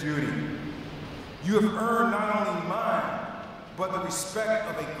tremendous duty. You have earned not only mine, but the respect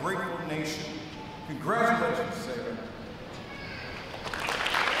of a grateful nation. Congratulations, sailor.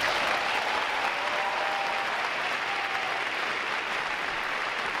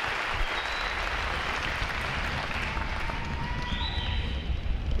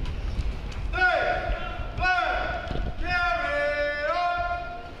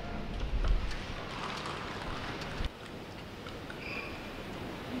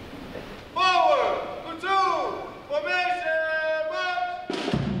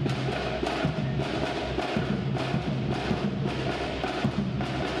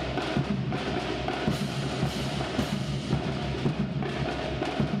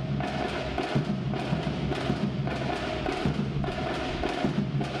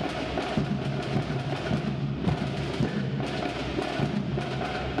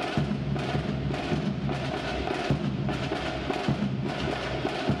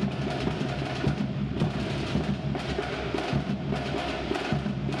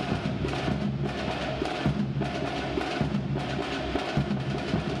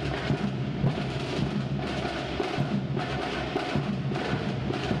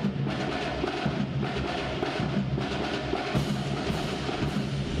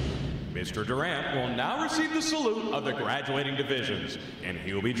 Mr. Durant will now receive the salute of the graduating divisions, and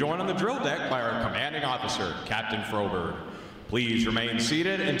he will be joined on the drill deck by our commanding officer, Captain Froberg. Please remain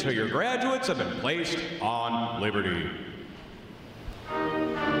seated until your graduates have been placed on liberty.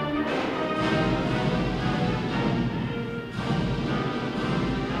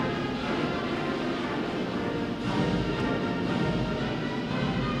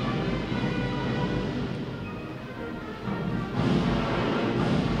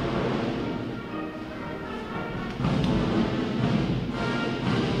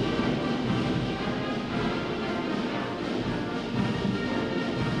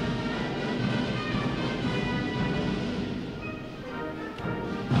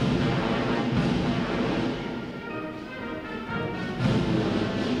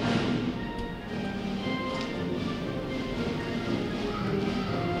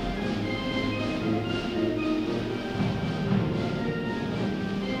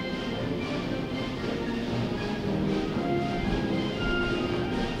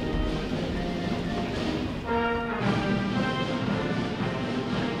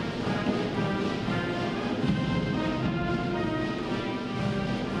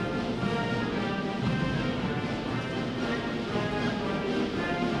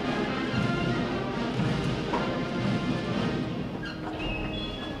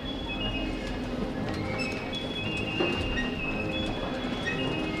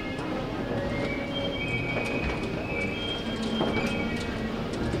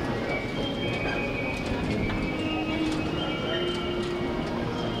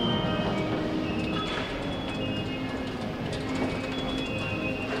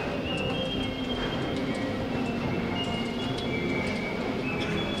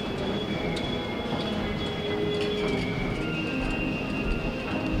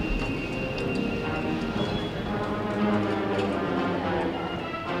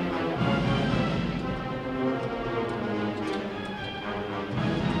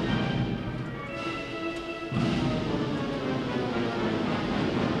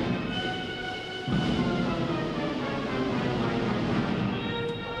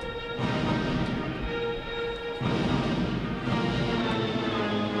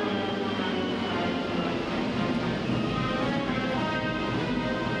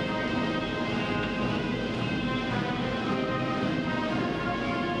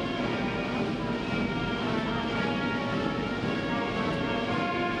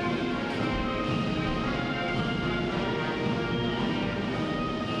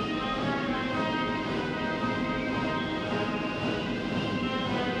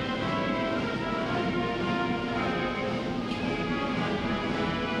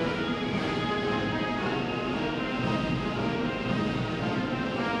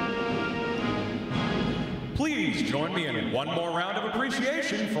 Please join me in one more round of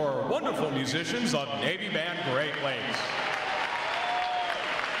appreciation for wonderful musicians of Navy Band Great Lakes.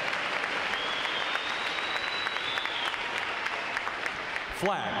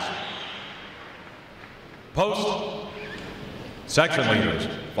 Flags. Post. Section leaders,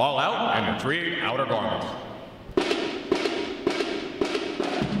 fall out and retrieve outer garments.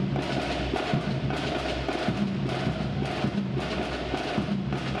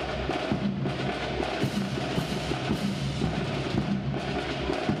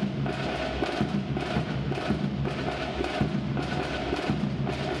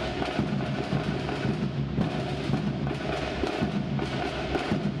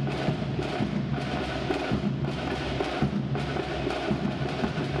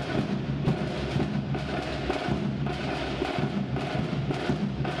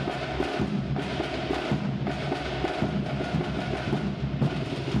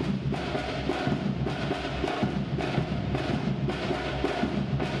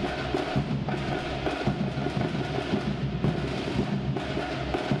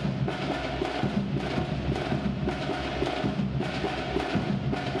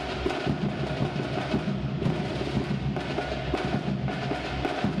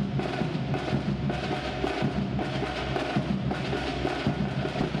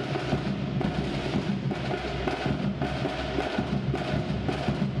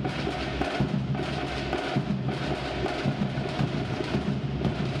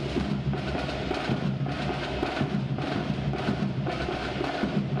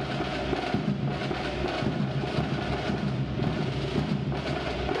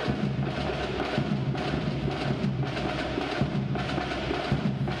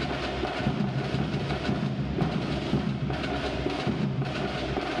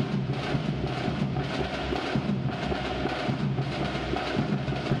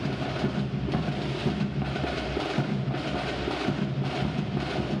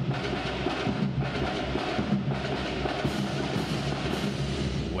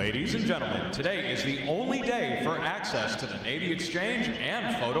 Ladies and gentlemen, today is the only day for access to the Navy Exchange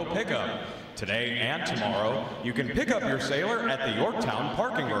and photo pickup. Today and tomorrow, you can pick up your sailor at the Yorktown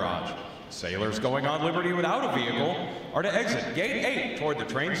parking garage. Sailors going on liberty without a vehicle are to exit Gate 8 toward the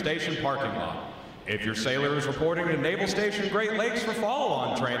train station parking lot. If your sailor is reporting to Naval Station Great Lakes for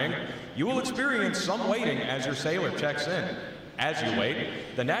follow-on training, you will experience some waiting as your sailor checks in. As you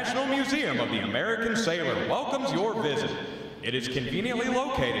wait, the National Museum of the American Sailor welcomes your visit. It is conveniently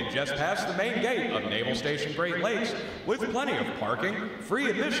located just past the main gate of Naval Station Great Lakes with plenty of parking, free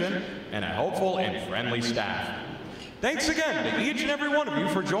admission, and a helpful and friendly staff. Thanks again to each and every one of you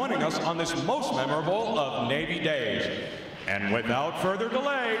for joining us on this most memorable of Navy days. And without further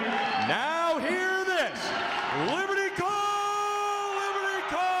delay, now hear this. Liberty